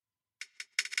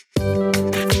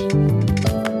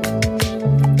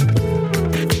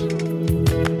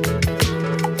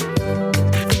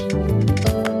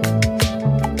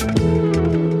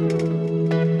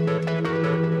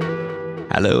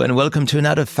Hello and welcome to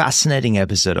another fascinating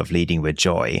episode of Leading with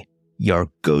Joy,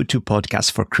 your go-to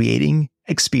podcast for creating,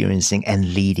 experiencing,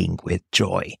 and leading with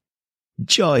joy.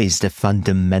 Joy is the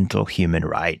fundamental human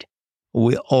right.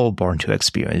 We're all born to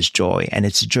experience joy, and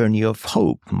it's a journey of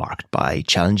hope marked by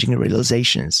challenging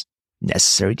realizations,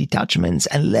 necessary detachments,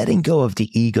 and letting go of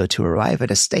the ego to arrive at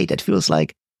a state that feels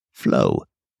like flow,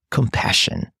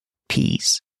 compassion,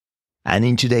 peace. And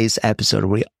in today's episode,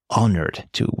 we're honored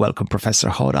to welcome Professor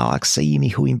Hoda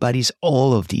Alkhzaimi, who embodies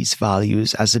all of these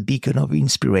values as a beacon of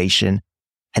inspiration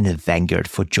and a vanguard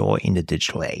for joy in the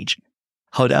digital age.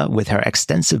 Hoda, with her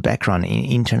extensive background in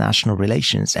international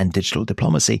relations and digital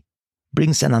diplomacy,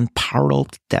 brings an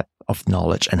unparalleled depth of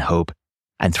knowledge and hope.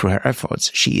 And through her efforts,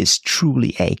 she is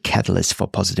truly a catalyst for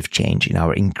positive change in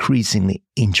our increasingly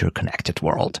interconnected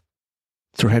world.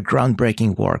 Through her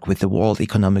groundbreaking work with the World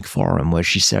Economic Forum, where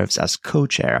she serves as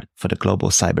co-chair for the Global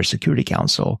Cybersecurity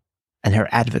Council, and her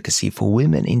advocacy for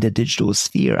women in the digital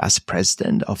sphere as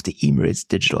president of the Emirates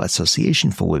Digital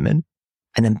Association for Women,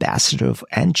 an ambassador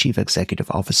and chief executive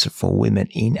officer for women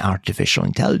in artificial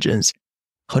intelligence,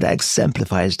 Hoda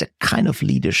exemplifies the kind of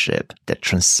leadership that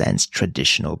transcends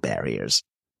traditional barriers.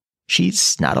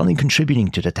 She's not only contributing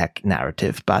to the tech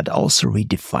narrative, but also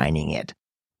redefining it,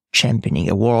 championing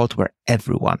a world where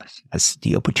everyone has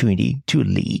the opportunity to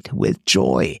lead with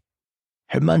joy.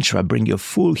 Her mantra, "Bring your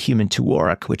full human to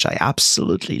work," which I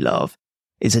absolutely love,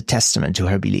 is a testament to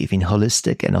her belief in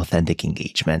holistic and authentic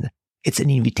engagement. It's an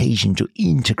invitation to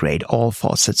integrate all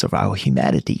facets of our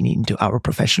humanity into our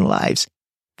professional lives,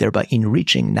 thereby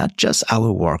enriching not just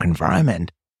our work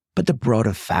environment, but the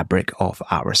broader fabric of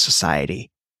our society.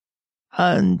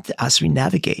 And as we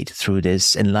navigate through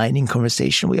this enlightening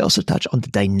conversation, we also touch on the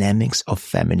dynamics of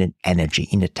feminine energy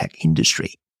in the tech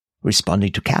industry,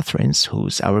 responding to Catherine's,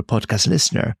 who's our podcast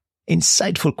listener,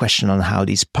 insightful question on how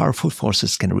these powerful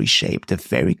forces can reshape the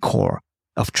very core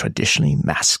of traditionally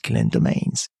masculine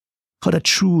domains. Hoda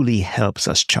truly helps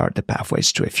us chart the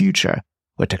pathways to a future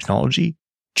where technology,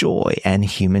 joy, and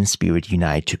human spirit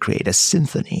unite to create a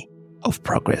symphony of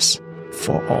progress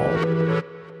for all.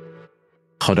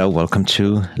 Hoda, welcome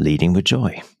to Leading with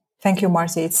Joy. Thank you,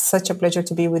 Marty. It's such a pleasure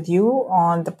to be with you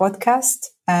on the podcast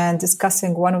and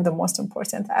discussing one of the most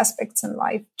important aspects in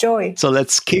life, joy. So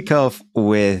let's kick off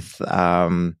with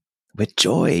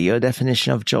joy, your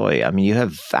definition of joy. I mean, you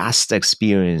have vast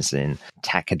experience in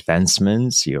tech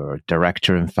advancements. You're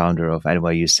director and founder of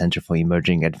NYU Center for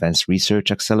Emerging Advanced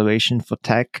Research Acceleration for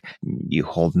Tech. You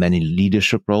hold many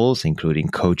leadership roles, including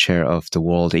co-chair of the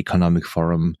World Economic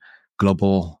Forum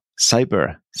Global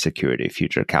Cybersecurity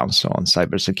Future Council on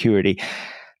Cybersecurity.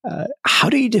 How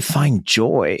do you define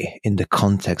joy in the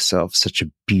context of such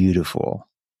a beautiful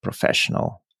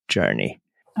professional journey?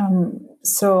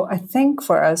 So I think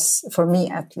for us, for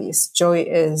me at least, joy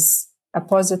is a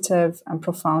positive and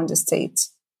profound state,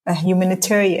 a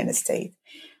humanitarian state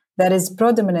that is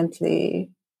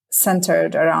predominantly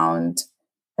centered around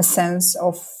a sense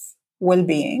of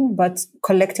well-being, but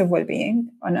collective well-being,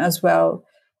 and as well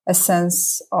a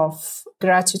sense of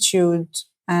gratitude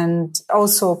and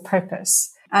also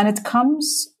purpose. And it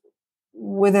comes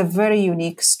with a very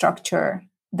unique structure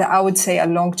that I would say a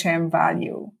long-term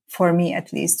value, for me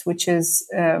at least, which is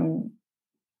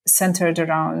centered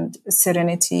around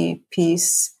serenity,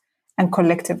 peace, and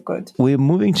collective good. We're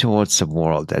moving towards a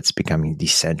world that's becoming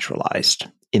decentralized.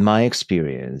 In my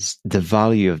experience, the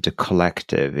value of the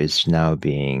collective is now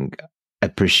being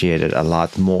appreciated a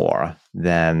lot more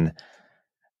than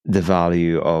the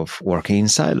value of working in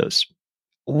silos.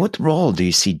 What role do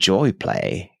you see joy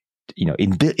play,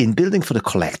 in building for the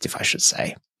collective, I should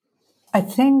say? I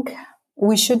think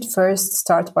we should first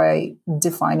start by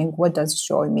defining what does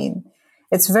joy mean.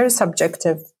 It's very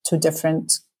subjective to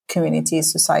different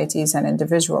communities, societies, and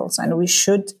individuals. And we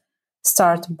should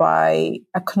start by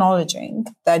acknowledging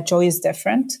that joy is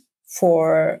different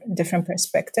for different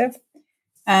perspective.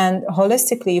 And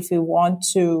holistically, if we want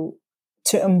to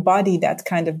embody that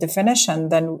kind of definition,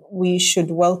 then we should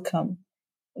welcome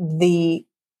the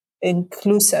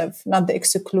inclusive, not the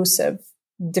exclusive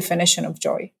definition of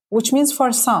joy, which means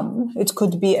for some, it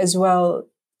could be as well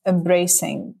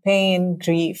embracing pain,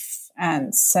 grief,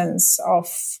 and sense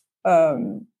of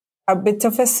a bit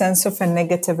of a sense of a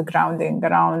negative grounding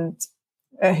around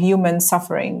human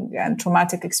suffering and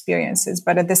traumatic experiences,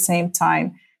 but at the same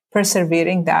time,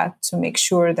 persevering that to make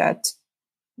sure that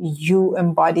you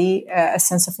embody a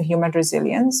sense of a human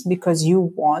resilience because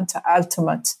you want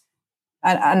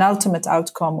an ultimate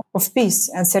outcome of peace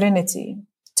and serenity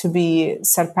to be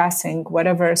surpassing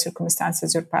whatever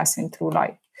circumstances you're passing through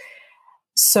life.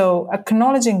 So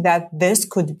acknowledging that this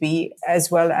could be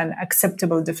as well an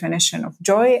acceptable definition of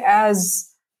joy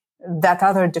as that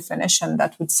other definition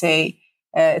that would say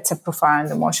it's a profound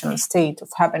emotional state of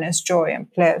happiness, joy, and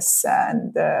bliss,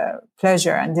 and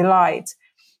pleasure and delight.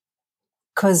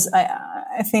 Because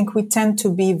I think we tend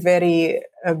to be very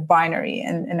binary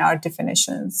in our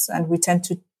definitions, and we tend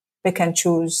to pick and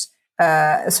choose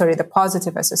the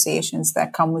positive associations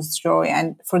that come with joy,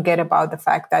 and forget about the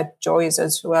fact that joy is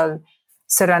as well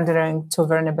surrendering to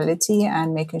vulnerability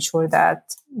and making sure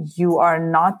that you are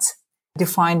not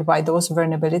defined by those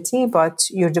vulnerability, but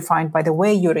you're defined by the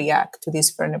way you react to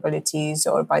these vulnerabilities,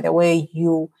 or by the way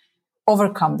you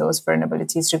overcome those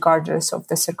vulnerabilities, regardless of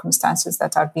the circumstances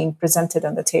that are being presented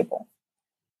on the table.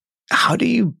 How do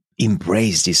you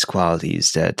embrace these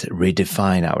qualities that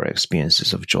redefine our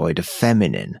experiences of joy, the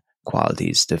feminine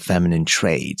qualities, the feminine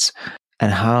traits,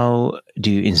 and how do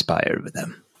you inspire with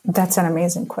them? That's an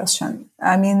amazing question.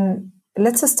 I mean,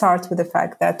 let's start with the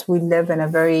fact that we live in a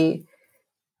very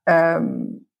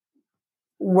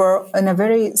we're in a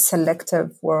very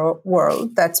selective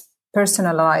world that's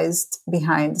personalized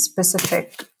behind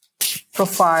specific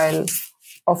profile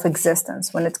of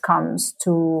existence when it comes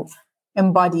to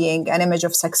embodying an image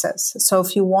of success. So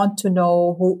if you want to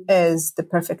know who is the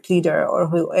perfect leader or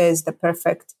who is the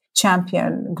perfect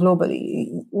champion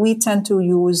globally, we tend to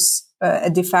use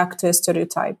de facto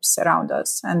stereotypes around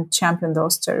us and champion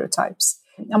those stereotypes.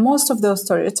 And most of those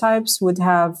stereotypes would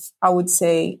have, I would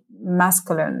say,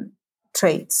 masculine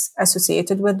traits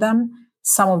associated with them.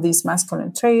 Some of these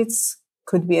masculine traits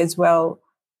could be as well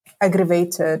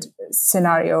aggravated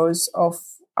scenarios of,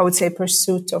 I would say,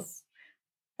 pursuit of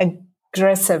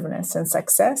aggressiveness and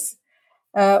success,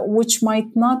 which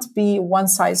might not be one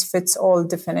size fits all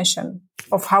definition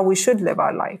of how we should live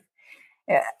our life.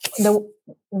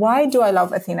 Why do I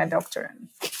love Athena Doctrine?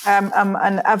 I'm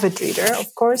an avid reader,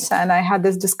 of course, and I had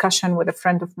this discussion with a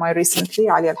friend of mine recently,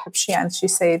 Ali Al-Habshi, and she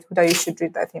said, Hoda, you should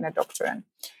read the Athena Doctrine.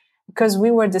 Because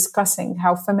we were discussing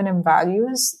how feminine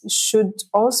values should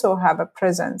also have a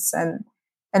presence in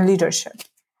leadership.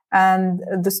 And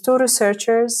the two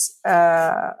researchers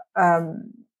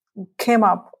came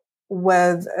up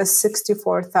with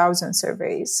 64,000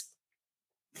 surveys.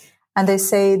 And they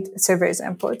said surveys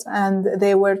input, and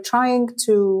they were trying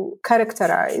to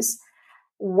characterize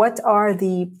what are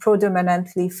the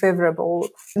predominantly favorable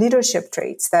leadership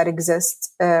traits that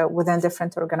exist within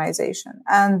different organizations.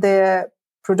 And the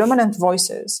predominant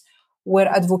voices were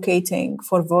advocating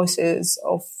for voices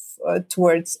of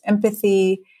towards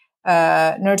empathy,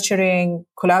 nurturing,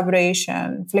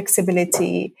 collaboration,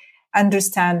 flexibility,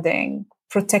 understanding,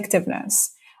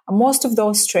 protectiveness. Most of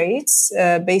those traits,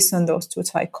 based on those two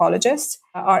psychologists,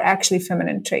 are actually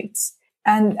feminine traits.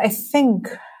 And I think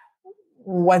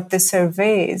what the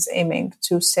survey is aiming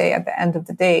to say at the end of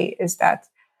the day is that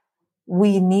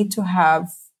we need to have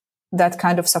that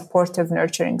kind of supportive,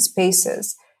 nurturing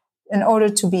spaces in order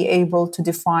to be able to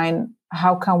define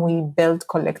how can we build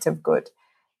collective good.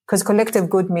 Because collective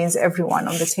good means everyone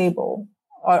on the table,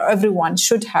 or everyone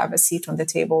should have a seat on the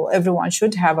table. Everyone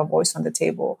should have a voice on the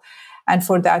table. And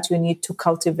for that, you need to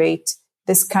cultivate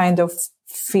this kind of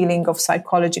feeling of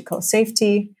psychological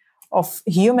safety, of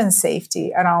human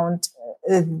safety around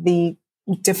the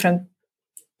different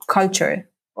culture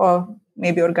or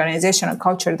maybe organizational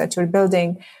culture that you're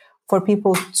building for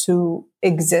people to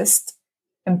exist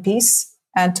in peace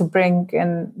and to bring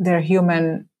in their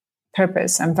human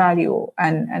purpose and value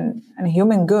and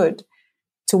human good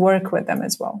to work with them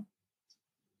as well.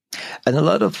 And a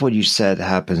lot of what you said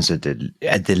happens at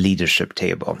the leadership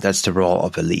table. That's the role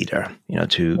of a leader,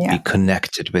 to be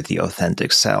connected with the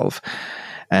authentic self.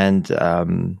 And,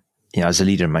 as a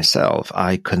leader myself,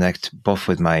 I connect both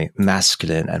with my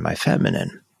masculine and my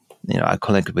feminine. I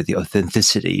connect with the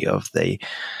authenticity of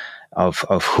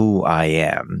who I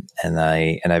am. And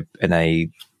I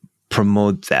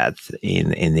promote that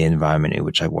in the environment in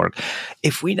which I work.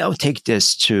 If we now take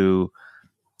this to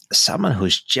someone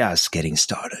who's just getting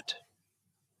started,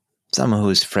 someone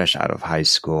who's fresh out of high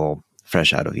school,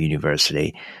 fresh out of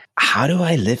university, how do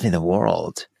I live in a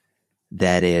world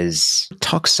that is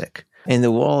toxic, in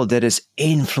the world that is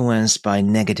influenced by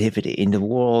negativity, in the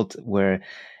world where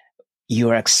you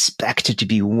are expected to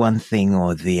be one thing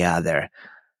or the other,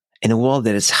 in a world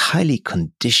that is highly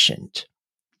conditioned,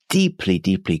 deeply,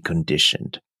 deeply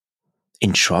conditioned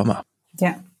in trauma?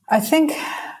 Yeah, I think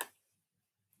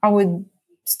I would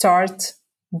start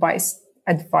by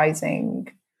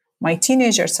advising my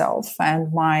teenager self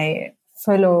and my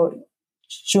fellow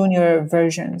junior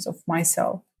versions of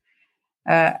myself,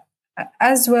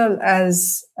 as well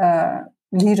as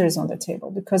leaders on the table,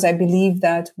 because I believe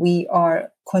that we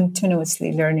are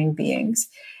continuously learning beings.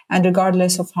 And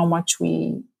regardless of how much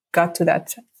we got to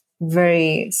that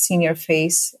very senior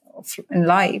phase in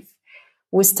life,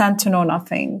 we stand to know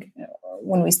nothing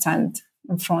when we stand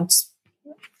in front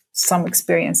of some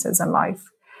experiences in life.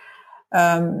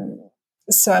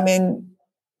 So, I mean,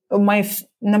 my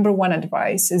number one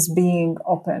advice is being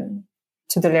open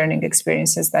to the learning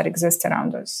experiences that exist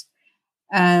around us.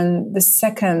 And the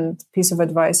second piece of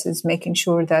advice is making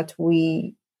sure that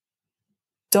we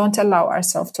don't allow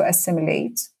ourselves to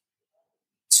assimilate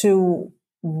to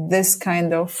this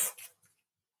kind of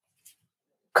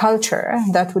culture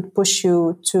that would push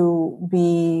you to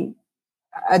be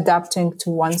adapting to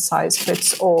one size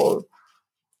fits all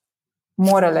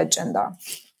moral agenda.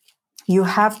 You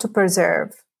have to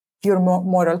preserve your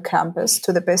moral compass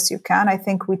to the best you can. I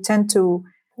think we tend to,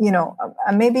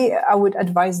 maybe I would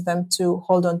advise them to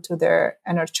hold on to their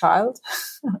inner child.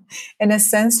 In a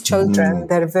sense, children,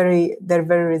 they're very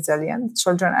resilient.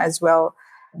 Children as well,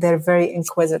 they're very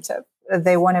inquisitive.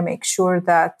 They want to make sure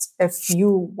that if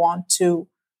you want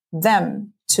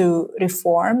them to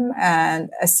reform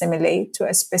and assimilate to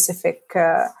a specific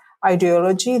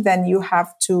ideology, then you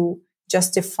have to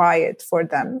justify it for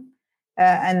them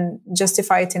and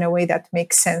justify it in a way that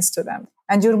makes sense to them.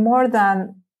 And you're more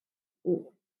than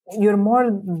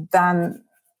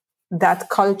that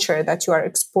culture that you are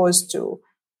exposed to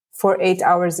for 8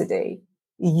 hours a day.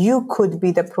 You could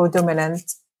be the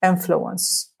predominant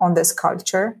influence on this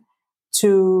culture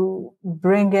to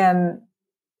bring in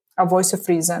a voice of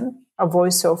reason, a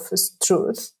voice of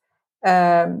truth,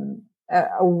 a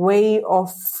way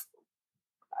of,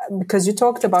 because you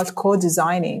talked about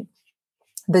co-designing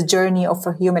the journey of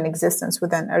a human existence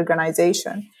within an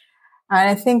organization. And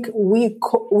I think we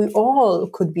all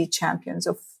could be champions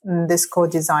of this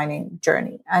co-designing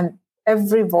journey, and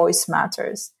every voice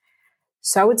matters.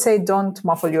 So I would say don't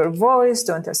muffle your voice,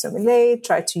 don't assimilate,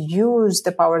 try to use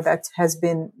the power that has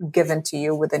been given to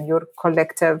you within your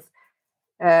collective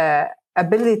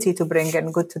ability to bring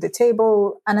in good to the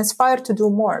table, and aspire to do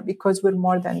more, because we're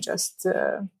more than just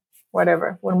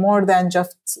we're more than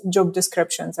just job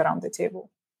descriptions around the table.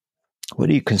 What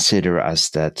do you consider as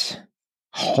that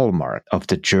hallmark of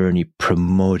the journey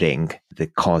promoting the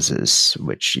causes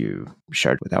which you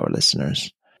shared with our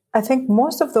listeners? I think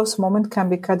most of those moments can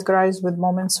be categorized with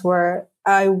moments where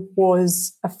I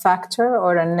was a factor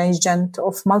or an agent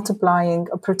of multiplying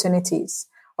opportunities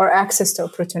or access to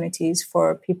opportunities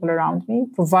for people around me,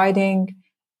 providing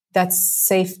that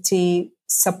safety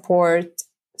support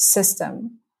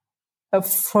system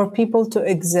for people to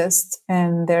exist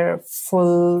in their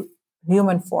full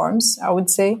human forms, I would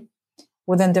say,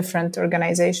 within different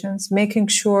organizations, making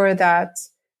sure that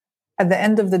at the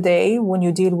end of the day, when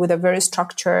you deal with a very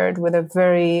structured, with a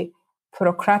very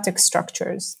bureaucratic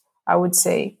structures, I would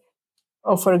say,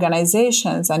 of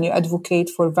organizations, and you advocate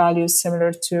for values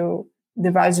similar to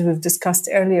the values we've discussed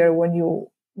earlier, when you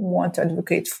want to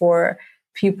advocate for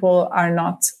people are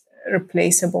not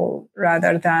replaceable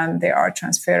rather than they are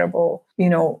transferable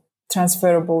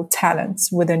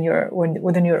talents within your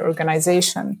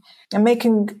organization, and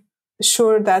making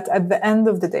sure that at the end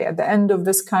of the day, at the end of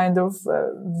this kind of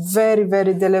very,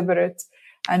 very deliberate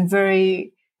and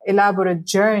very elaborate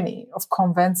journey of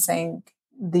convincing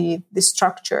the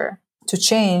structure to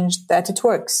change, that it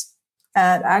works.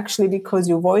 And actually, because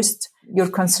you voiced your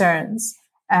concerns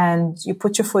and you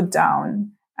put your foot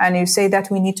down and you say that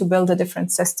we need to build a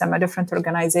different system, a different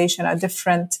organization, a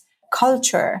different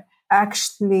culture,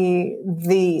 actually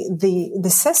the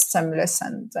system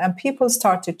listened and people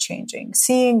started changing,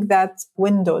 seeing that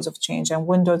windows of change and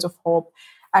windows of hope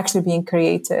actually being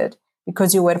created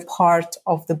because you were part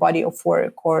of the body of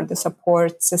work or the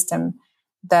support system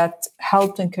that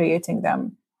helped in creating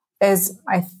them, is,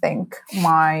 I think,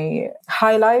 my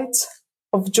highlight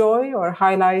of joy, or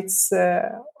highlights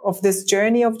of this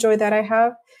journey of joy that I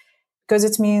have, because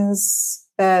it means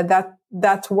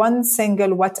that one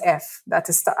single what if that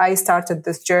is I started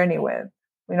this journey with,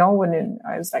 when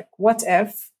I was like, what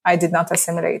if I did not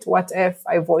assimilate? What if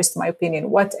I voiced my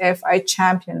opinion? What if I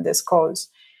championed this cause?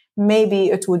 Maybe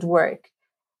it would work.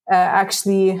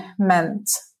 Actually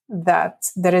meant that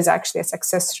there is actually a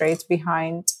success rate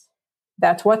behind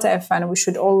that what if, and we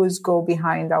should always go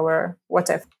behind our what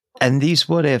if. And these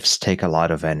what ifs take a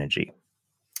lot of energy.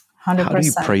 100%. How do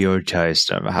you prioritize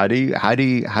them? How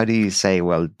do you say,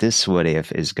 well, this what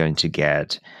if is going to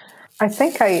get? I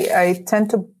think I tend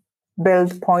to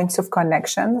build points of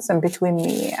connections in between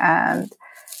me and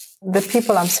the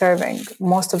people I'm serving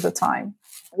most of the time,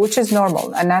 which is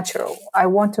normal and natural. I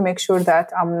want to make sure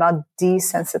that I'm not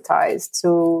desensitized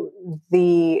to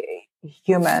the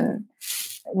human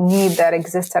need that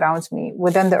exists around me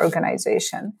within the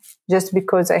organization, just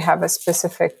because I have a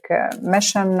specific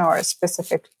mission or a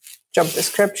specific job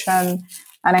description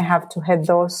and I have to hit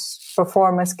those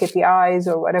performance KPIs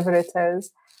or whatever it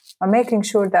is. I'm making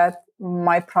sure that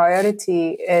my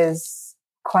priority is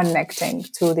connecting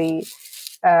to the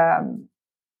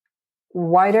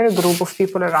wider group of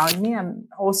people around me, and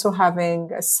also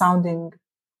having a sounding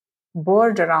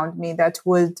board around me that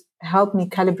would help me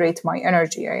calibrate my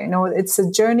energy. I know it's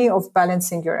a journey of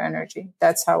balancing your energy.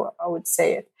 That's how I would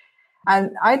say it.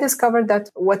 And I discovered that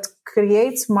what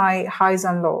creates my highs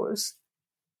and lows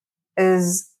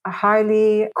is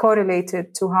highly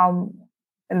correlated to how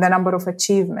the number of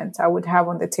achievements I would have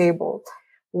on the table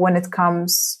when it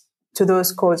comes to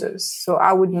those causes. So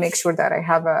I would make sure that I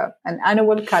have an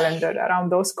annual calendar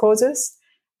around those causes,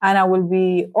 and I will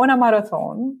be on a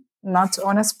marathon, not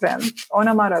on a sprint, on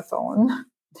a marathon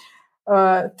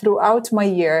throughout my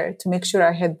year to make sure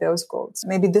I hit those goals.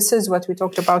 Maybe this is what we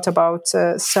talked about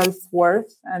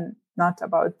self-worth and not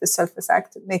about the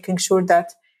self-respect, making sure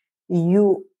that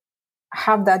you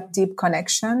have that deep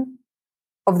connection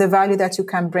of the value that you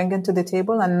can bring into the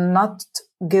table and not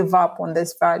give up on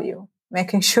this value,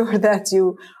 making sure that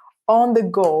you on the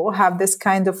go have this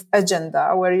kind of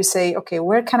agenda where you say, okay,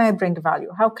 where can I bring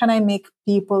value? How can I make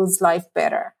people's life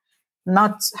better?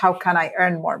 Not how can I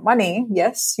earn more money?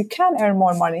 Yes, you can earn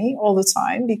more money all the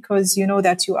time because you know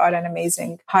that you are an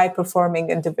amazing, high-performing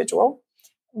individual.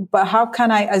 But how can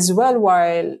I as well,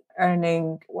 while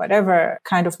earning whatever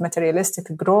kind of materialistic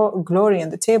glory on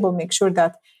the table, make sure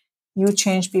that you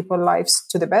change people's lives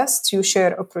to the best, you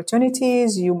share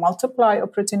opportunities, you multiply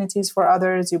opportunities for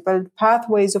others, you build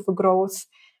pathways of growth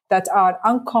that are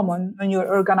uncommon in your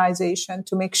organization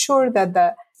to make sure that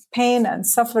the pain and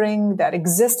suffering that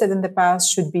existed in the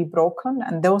past should be broken,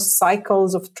 and those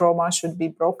cycles of trauma should be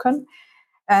broken.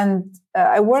 And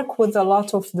I work with a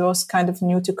lot of those kind of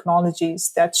new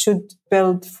technologies that should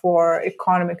build for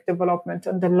economic development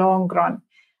in the long run.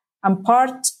 I'm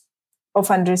part of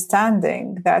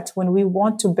understanding that when we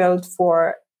want to build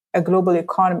for a global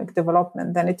economic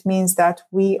development, then it means that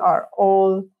we are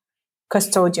all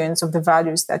custodians of the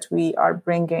values that we are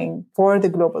bringing for the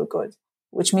global good,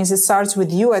 which means it starts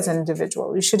with you as an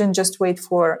individual. You shouldn't just wait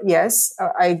for, yes,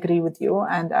 I agree with you.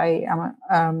 And I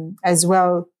am as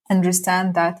well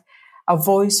understand that a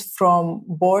voice from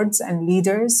boards and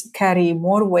leaders carry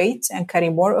more weight and carry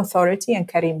more authority and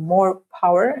carry more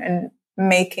power in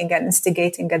making and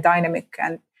instigating a dynamic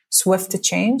and swift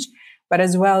change, but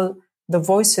as well the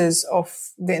voices of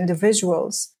the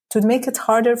individuals to make it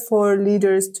harder for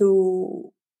leaders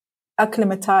to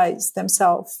acclimatize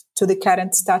themselves to the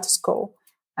current status quo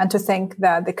and to think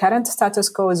that the current status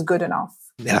quo is good enough.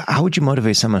 How would you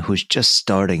motivate someone who's just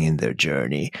starting in their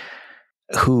journey,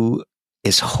 who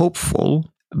is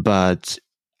hopeful, but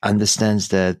understands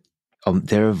that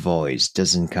their voice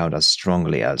doesn't count as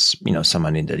strongly as,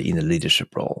 someone in the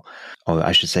leadership role? Or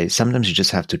I should say, sometimes you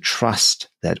just have to trust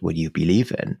that what you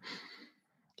believe in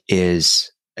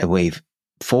is a way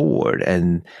forward.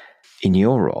 And in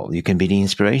your role, you can be the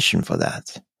inspiration for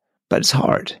that. But it's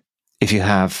hard. If you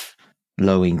have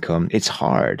low income, it's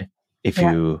hard. If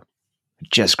you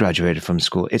just graduated from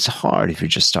school, it's hard if you're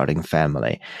just starting a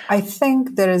family. I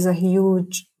think there is a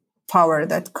huge power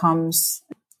that comes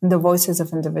in the voices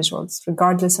of individuals,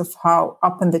 regardless of how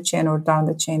up in the chain or down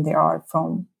the chain they are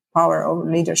from power or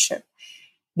leadership,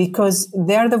 because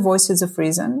they're the voices of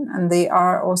reason and they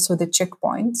are also the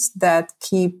checkpoints that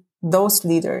keep those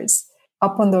leaders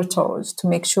up on their toes to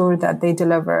make sure that they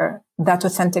deliver that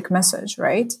authentic message,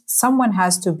 right? Someone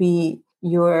has to be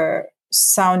your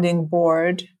sounding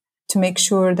board to make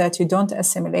sure that you don't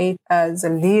assimilate as a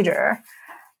leader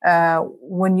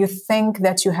when you think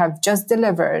that you have just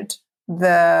delivered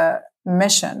the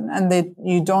mission and that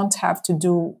you don't have to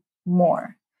do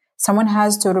more. Someone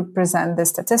has to represent the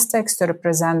statistics, to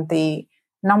represent the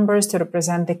numbers, to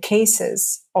represent the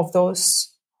cases of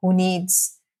those who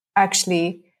needs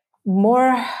actually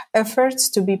more efforts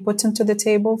to be put into the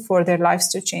table for their lives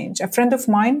to change. A friend of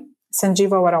mine,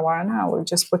 Sanjeeva Warawana, I will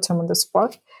just put him on the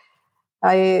spot.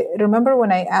 I remember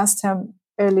when I asked him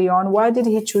early on, why did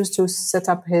he choose to set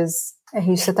up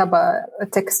a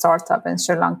tech startup in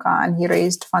Sri Lanka, and he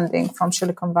raised funding from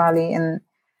Silicon Valley in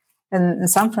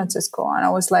San Francisco. And I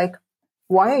was like,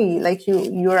 why? Like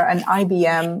you're an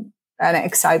IBM, an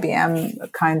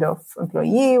ex-IBM kind of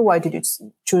employee. Why did you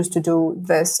choose to do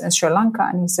this in Sri Lanka?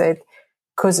 And he said,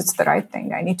 because it's the right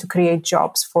thing. I need to create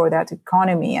jobs for that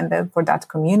economy and then for that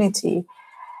community.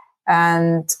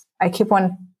 And I keep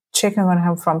on checking on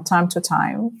him from time to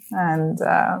time. And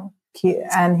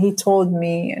he told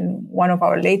me in one of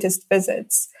our latest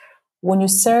visits, when you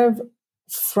serve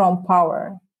from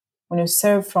power, when you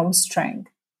serve from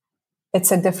strength,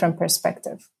 it's a different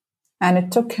perspective. And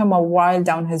it took him a while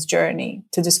down his journey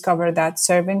to discover that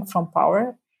serving from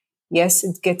power, yes,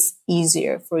 it gets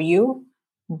easier for you.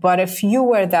 But if you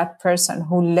were that person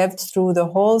who lived through the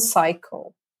whole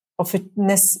cycle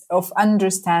of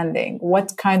understanding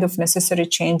what kind of necessary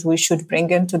change we should bring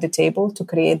into the table to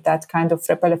create that kind of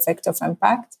ripple effect of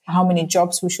impact, how many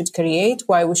jobs we should create,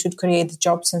 why we should create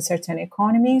jobs in certain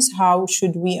economies, how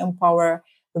should we empower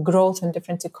growth in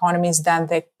different economies than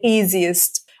the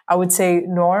easiest, I would say,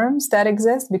 norms that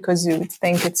exist, because you would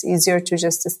think it's easier to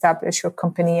just establish your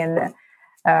company and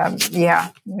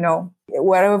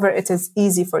wherever it is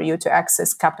easy for you to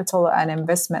access capital and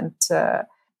investment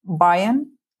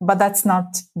buy-in. But that's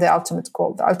not the ultimate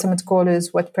goal. The ultimate goal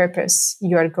is what purpose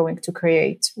you are going to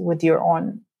create with your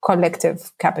own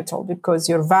collective capital, because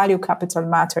your value capital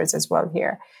matters as well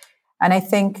here. And I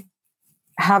think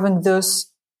having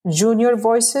those junior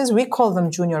voices, we call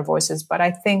them junior voices, but I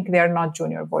think they're not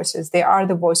junior voices. They are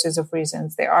the voices of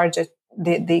reasons. They are just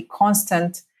the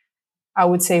constant, I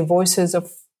would say, voices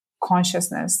of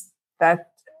consciousness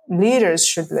that leaders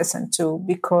should listen to,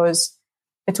 because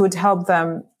it would help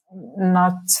them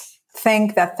not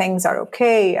think that things are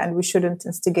okay and we shouldn't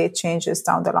instigate changes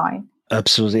down the line.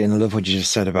 Absolutely. And I love what you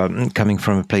just said about coming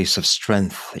from a place of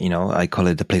strength. I call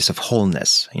it the place of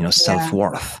wholeness,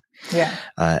 self-worth. Yeah.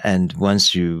 And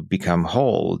once you become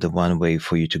whole, the one way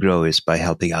for you to grow is by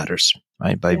helping others,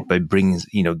 right? By bringing,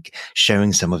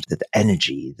 sharing some of that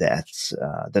energy,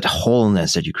 that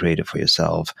wholeness that you created for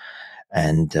yourself,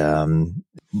 and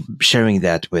sharing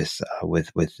that with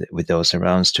those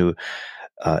around to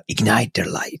ignite their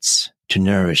lights, to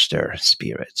nourish their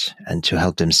spirit, and to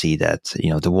help them see that,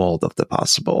 the world of the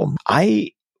possible.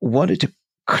 I wanted to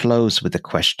close with a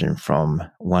question from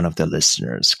one of the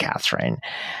listeners, Catherine.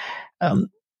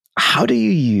 How do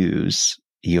you use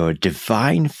your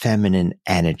divine feminine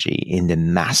energy in the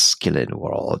masculine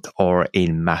world or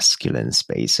in masculine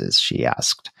spaces? She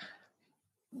asked.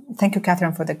 Thank you,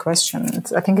 Catherine, for the question.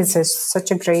 I think it's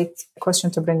such a great question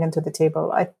to bring into the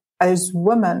table. As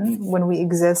women, when we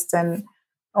exist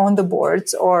on the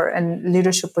boards or in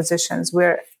leadership positions,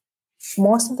 where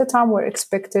most of the time we're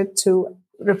expected to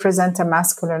represent a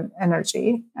masculine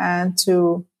energy and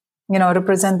to,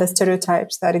 represent the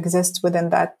stereotypes that exist within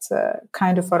that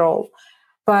kind of a role.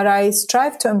 But I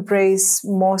strive to embrace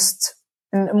in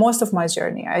most of my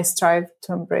journey, I strive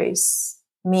to embrace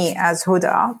me as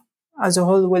Hoda, as a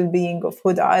whole well-being of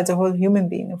Hoda, as a whole human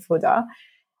being of Hoda,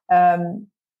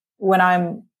 when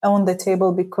I'm on the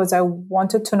table, because I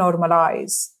wanted to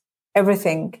normalize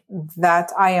everything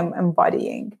that I am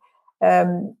embodying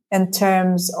in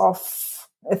terms of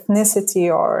ethnicity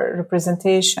or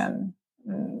representation,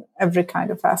 every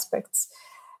kind of aspects.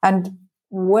 And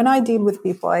when I deal with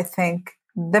people, I think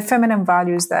the feminine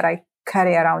values that I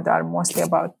carry around are mostly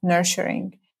about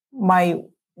nurturing my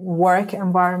work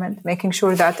environment, making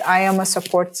sure that I am a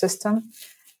support system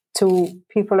to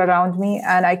people around me,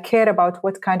 and I care about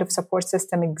what kind of support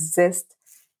system exists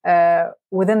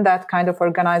within that kind of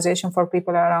organization for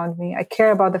people around me. I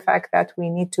care about the fact that we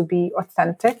need to be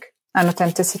authentic, and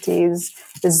authenticity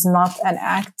is not an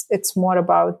act. It's more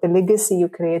about the legacy you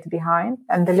create behind,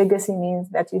 and the legacy means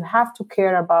that you have to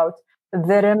care about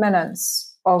the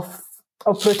remnants of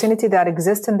opportunity that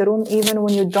exists in the room, even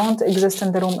when you don't exist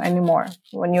in the room anymore.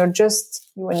 When you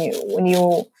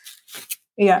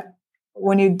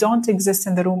don't exist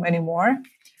in the room anymore,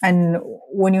 and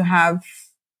when you have,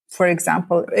 for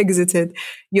example, exited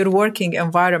your working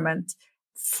environment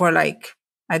for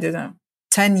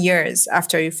 10 years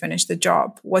after you finish the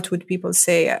job, what would people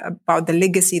say about the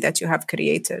legacy that you have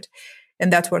created in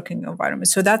that working environment?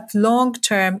 So that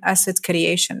long-term asset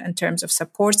creation in terms of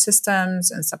support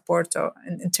systems and support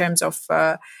in terms of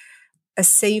a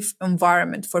safe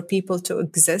environment for people to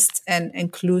exist in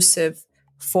inclusive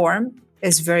form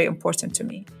is very important to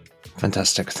me.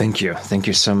 Fantastic. Thank you. Thank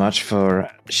you so much for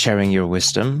sharing your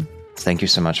wisdom. Thank you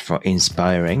so much for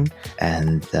inspiring,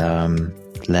 and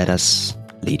let us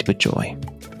lead with joy.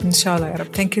 Inshallah.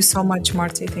 Thank you so much,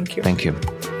 Marty. Thank you. Thank you.